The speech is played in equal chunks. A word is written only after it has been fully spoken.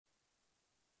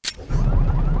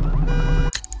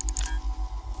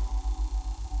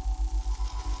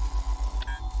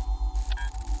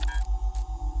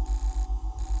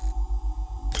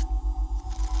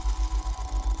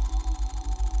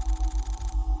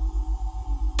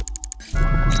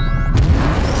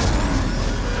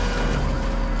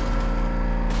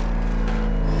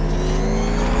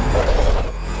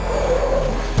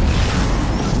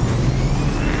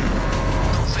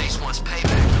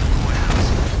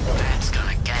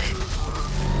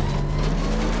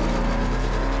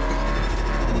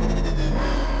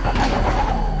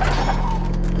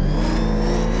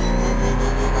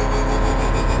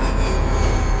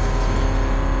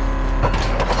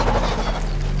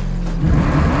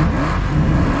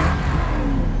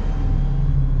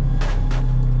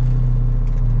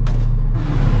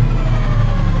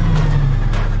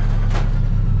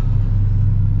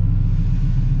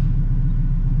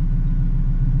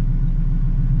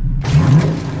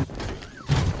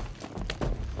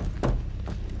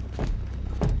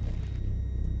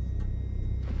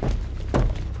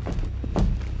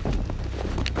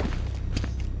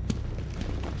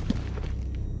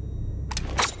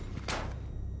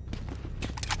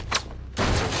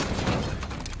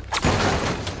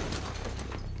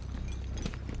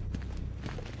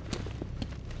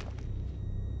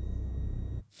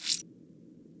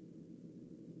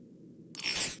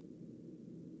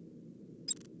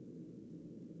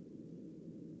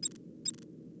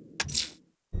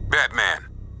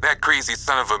crazy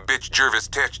son of a bitch Jervis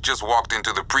Tetch just walked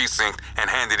into the precinct and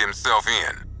handed himself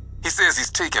in. He says he's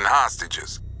taking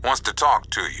hostages. Wants to talk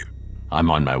to you.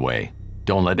 I'm on my way.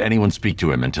 Don't let anyone speak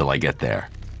to him until I get there.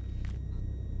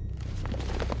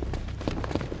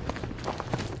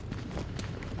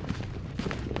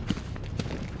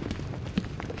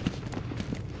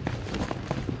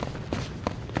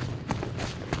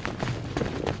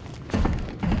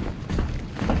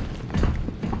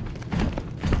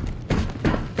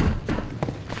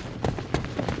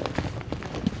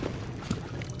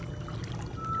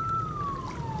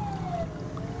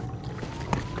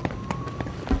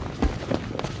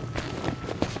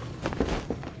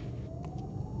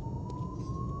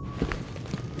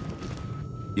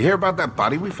 You hear about that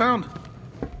body we found?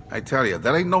 I tell you,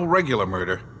 that ain't no regular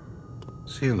murder.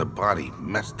 Seeing the body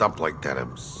messed up like that, it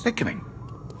was sickening.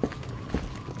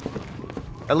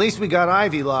 At least we got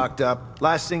Ivy locked up.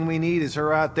 Last thing we need is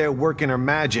her out there working her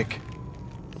magic.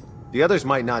 The others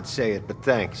might not say it, but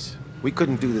thanks. We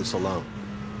couldn't do this alone.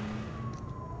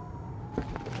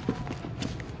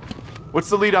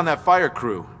 What's the lead on that fire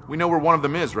crew? We know where one of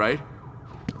them is, right?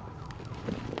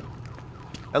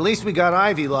 At least we got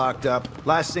Ivy locked up.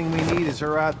 Last thing we need is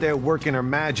her out there working her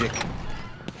magic.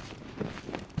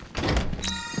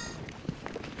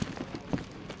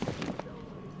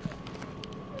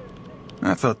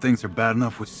 I thought things are bad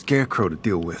enough with Scarecrow to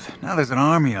deal with. Now there's an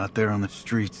army out there on the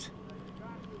streets.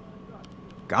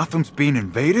 Gotham's being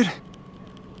invaded?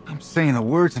 I'm saying the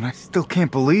words and I still can't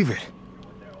believe it.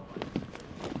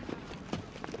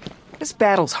 This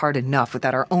battle's hard enough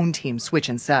without our own team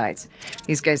switching sides.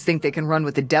 These guys think they can run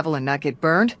with the devil and not get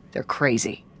burned? They're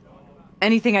crazy.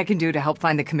 Anything I can do to help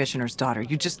find the Commissioner's daughter,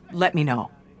 you just let me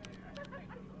know.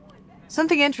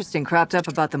 Something interesting cropped up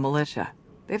about the militia.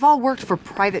 They've all worked for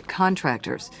private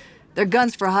contractors. They're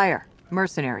guns for hire,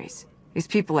 mercenaries. These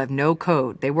people have no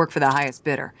code. They work for the highest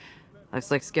bidder.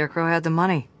 Looks like Scarecrow had the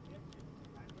money.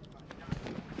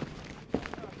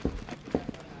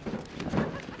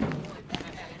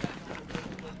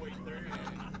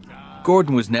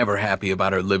 Gordon was never happy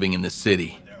about her living in the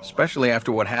city, especially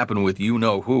after what happened with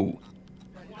you-know-who.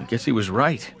 I guess he was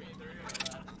right.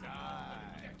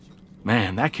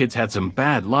 Man, that kid's had some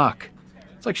bad luck.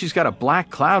 It's like she's got a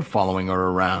black cloud following her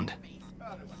around.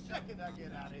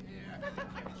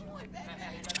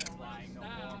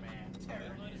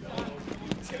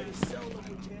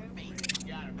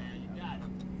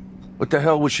 What the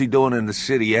hell was she doing in the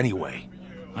city anyway?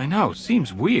 I know,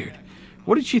 seems weird.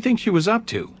 What did she think she was up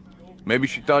to? Maybe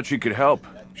she thought she could help.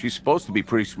 She's supposed to be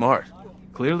pretty smart.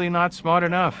 Clearly not smart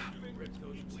enough.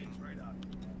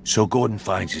 So Gordon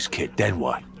finds his kid, then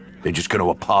what? They're just gonna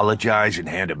apologize and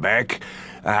hand it back?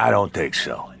 I don't think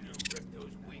so.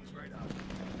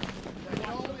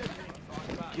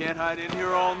 Can't hide in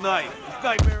here all night. This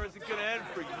nightmare isn't gonna end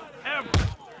for you, ever.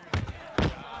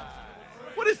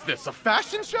 What is this, a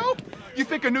fashion show? You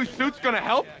think a new suit's gonna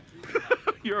help?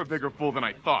 You're a bigger fool than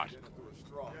I thought.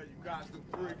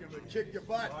 Kick your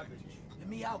butt. Let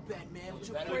me out, Batman. What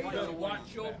you afraid of?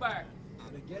 Watch your back. I'm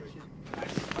gonna get you.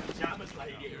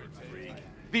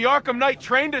 The Arkham Knight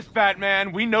trained us,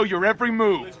 Batman. We know your every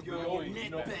move.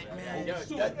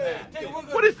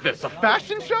 What is this, a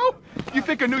fashion show? You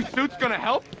think a new suit's gonna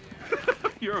help?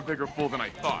 You're a bigger fool than I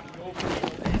thought.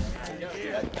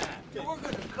 We're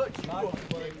gonna cut you off.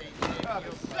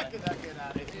 The second I get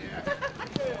out of here.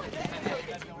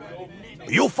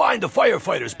 You'll find the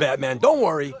firefighters, Batman, don't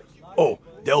worry. Oh,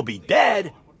 they'll be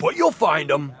dead, but you'll find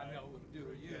them.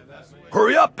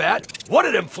 Hurry up, Bat. One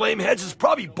of them flameheads is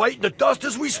probably biting the dust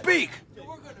as we speak.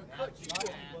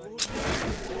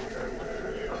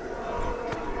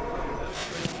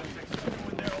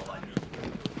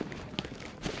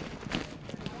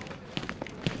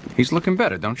 He's looking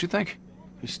better, don't you think?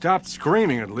 He stopped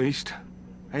screaming, at least.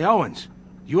 Hey, Owens,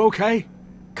 you okay?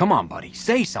 Come on, buddy,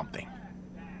 say something.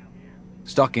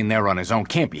 Stuck in there on his own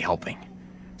can't be helping.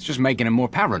 It's just making him more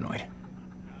paranoid.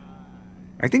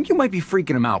 I think you might be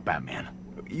freaking him out, Batman.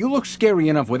 You look scary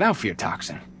enough without fear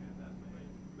toxin.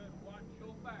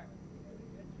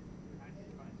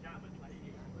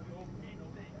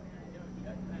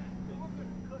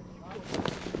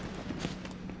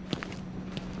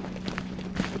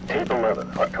 Tape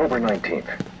 11, October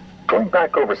 19th. Going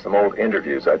back over some old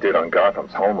interviews I did on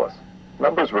Gotham's homeless.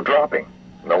 Numbers were dropping.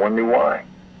 No one knew why.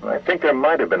 I think there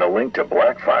might have been a link to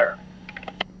Blackfire.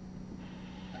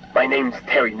 My name's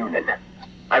Terry Noonan.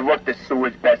 I've worked the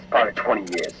sewers best part of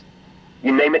 20 years.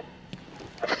 You name it,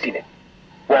 I've seen it.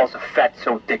 Walls of fat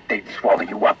so thick they'd swallow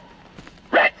you up.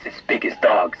 Rats as big as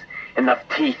dogs. Enough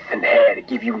teeth and hair to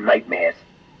give you nightmares.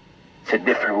 It's a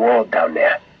different world down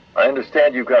there. I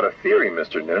understand you've got a theory,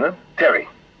 Mr. Noonan. Terry,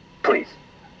 please.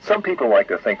 Some people like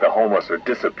to think the homeless are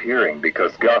disappearing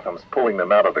because Gotham's pulling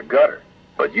them out of the gutter.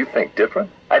 But you think different?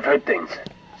 I've heard things.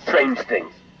 Strange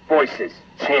things. Voices.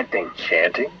 Chanting.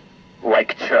 Chanting?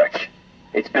 Like church.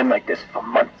 It's been like this for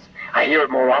months. I hear it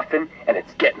more often, and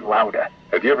it's getting louder.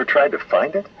 Have you ever tried to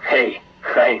find it? Hey,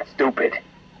 I ain't stupid.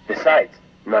 Besides,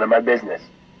 none of my business.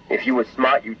 If you were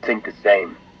smart, you'd think the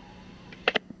same.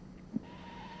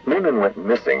 Noonan went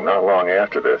missing not long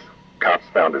after this. Cops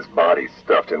found his body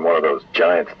stuffed in one of those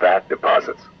giant fat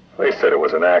deposits. They said it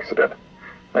was an accident.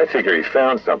 I figure he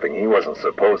found something he wasn't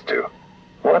supposed to.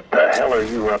 What the hell are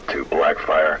you up to,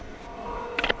 Blackfire?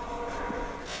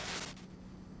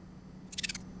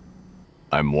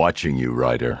 I'm watching you,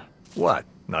 Ryder. What?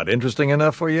 Not interesting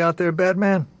enough for you out there,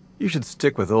 Batman? You should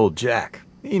stick with old Jack.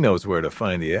 He knows where to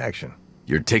find the action.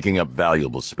 You're taking up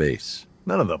valuable space.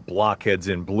 None of the blockheads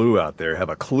in blue out there have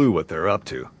a clue what they're up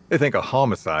to. They think a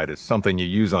homicide is something you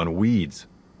use on weeds.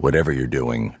 Whatever you're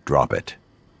doing, drop it.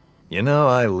 You know,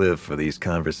 I live for these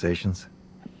conversations.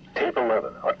 Tape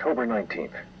 11, October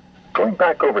 19th. Going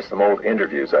back over some old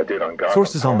interviews I did on Gotham.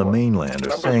 Sources on the mainland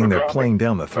are saying they're playing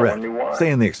down the threat,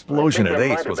 saying the explosion at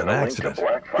Ace was an accident.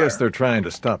 Guess they're trying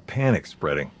to stop panic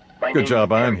spreading. Good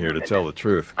job I'm here to tell the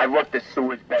truth. I worked the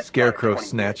sewers best. Scarecrow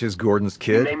snatches Gordon's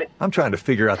kid. I'm trying to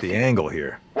figure out the angle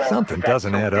here. Something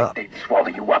doesn't add up.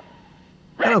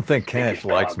 I don't think Cash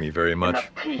likes me very much.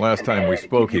 Last time we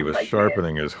spoke, he was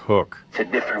sharpening his hook. It's a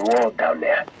different world down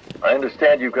there. I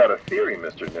understand you've got a theory,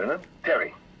 Mr. Noonan.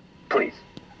 Terry, please.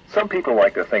 Some people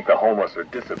like to think the homeless are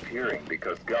disappearing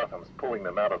because Gotham's pulling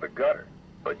them out of the gutter.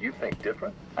 But you think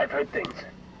different? I've heard things.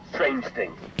 Strange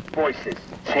things. Voices.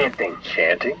 Chanting.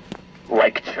 Chanting?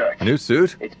 Like church. New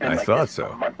suit? I like thought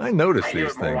so. I noticed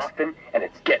these things. Often, and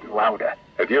it's getting louder.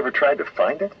 Have you ever tried to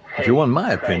find it? If you want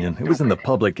my opinion, it was in the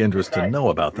public interest to know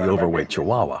about the overweight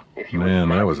Chihuahua. Man,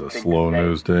 that was a slow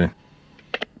news day.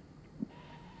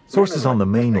 Sources on the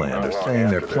mainland are saying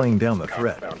they're playing down the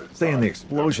threat, saying the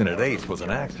explosion at Ace was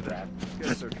an accident.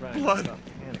 There's blood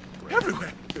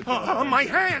everywhere. On my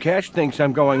hand. Cash thinks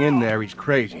I'm going in there. He's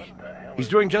crazy. He's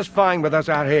doing just fine with us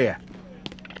out here.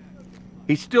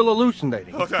 He's still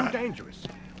hallucinating. It's too dangerous.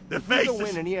 The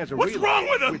faces. What's wrong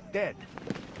with him? We're dead.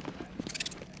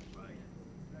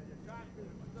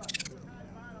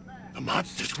 The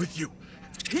monster's with you.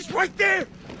 He's right there.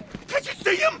 Can't you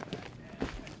see him?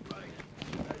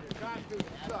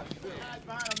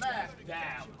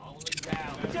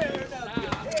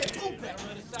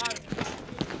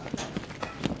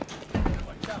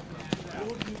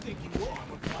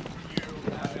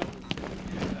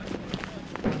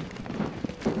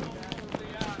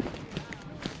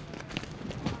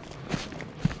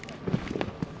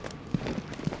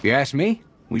 If you ask me,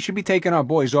 we should be taking our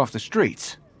boys off the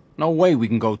streets. No way we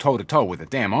can go toe-to-toe with the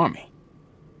damn army.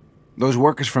 Those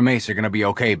workers from Ace are gonna be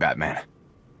okay, Batman.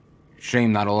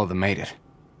 Shame not all of them made it.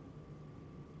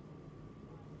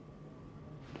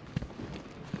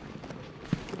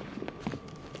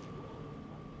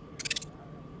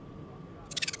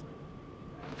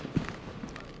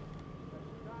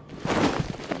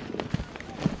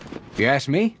 If you ask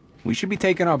me, we should be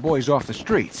taking our boys off the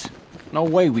streets. No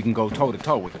way we can go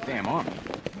toe-to-toe with the damn army.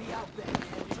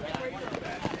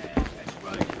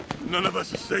 None of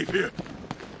us are safe here.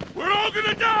 We're all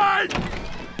gonna die!